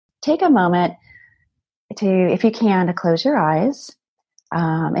take a moment to, if you can, to close your eyes.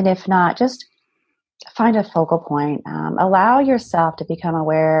 And if not, just find a focal point. Allow yourself to become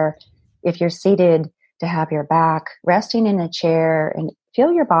aware, if you're seated, to have your back resting in a chair and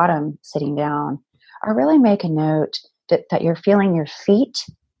feel your bottom sitting down. Or really make a note that you're feeling your feet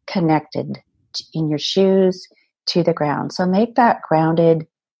connected in your shoes to the ground. So make that grounded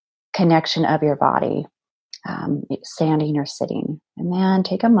connection of your body, standing or sitting. And then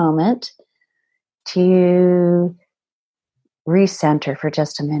take a moment to recenter for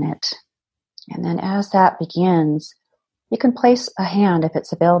just a minute. And then as that begins, you can place a hand, if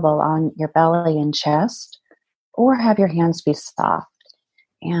it's available, on your belly and chest, or have your hands be soft.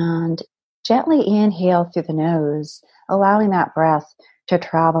 And gently inhale through the nose, allowing that breath to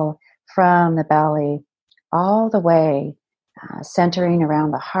travel from the belly all the way, centering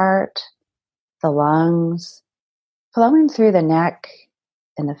around the heart, the lungs, flowing through the neck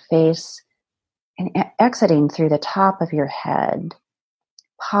and the face, and exiting through the top of your head.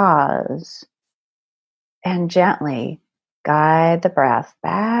 Pause and gently guide the breath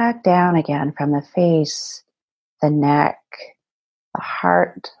back down again from the face, the neck, the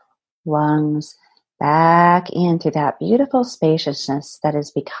heart, lungs, back into that beautiful spaciousness that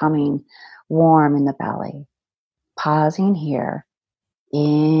is becoming warm in the belly. Pausing here.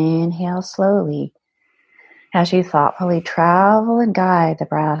 Inhale slowly as you thoughtfully travel and guide the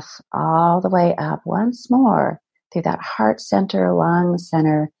breath all the way up once more through that heart center, lung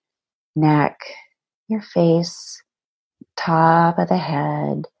center, neck, your face, top of the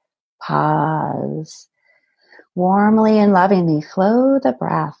head. Pause. Warmly and lovingly flow the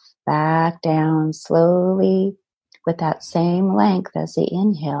breath back down slowly with that same length as the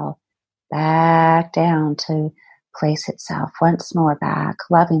inhale, back down to place itself once more back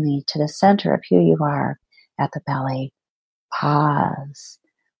lovingly to the center of who you are at the belly. Pause.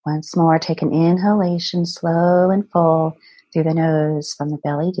 Once more, take an inhalation, slow and full through the nose from the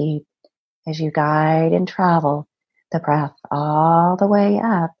belly deep as you guide and travel the breath all the way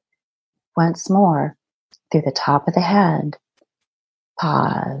up once more through the top of the head.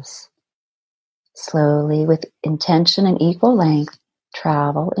 Pause. Slowly, with intention and equal length,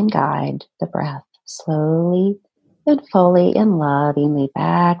 travel and guide the breath slowly and fully and lovingly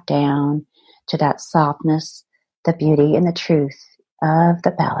back down to that softness, the beauty, and the truth of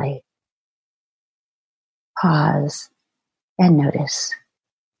the belly. Pause and notice.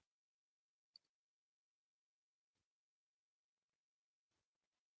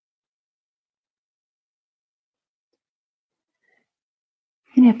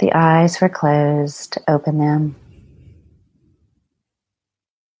 And if the eyes were closed, open them.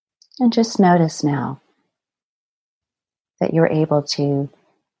 And just notice now that you're able to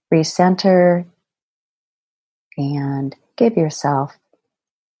recenter and give yourself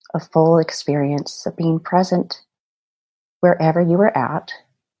a full experience of being present wherever you are at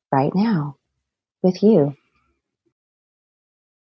right now with you.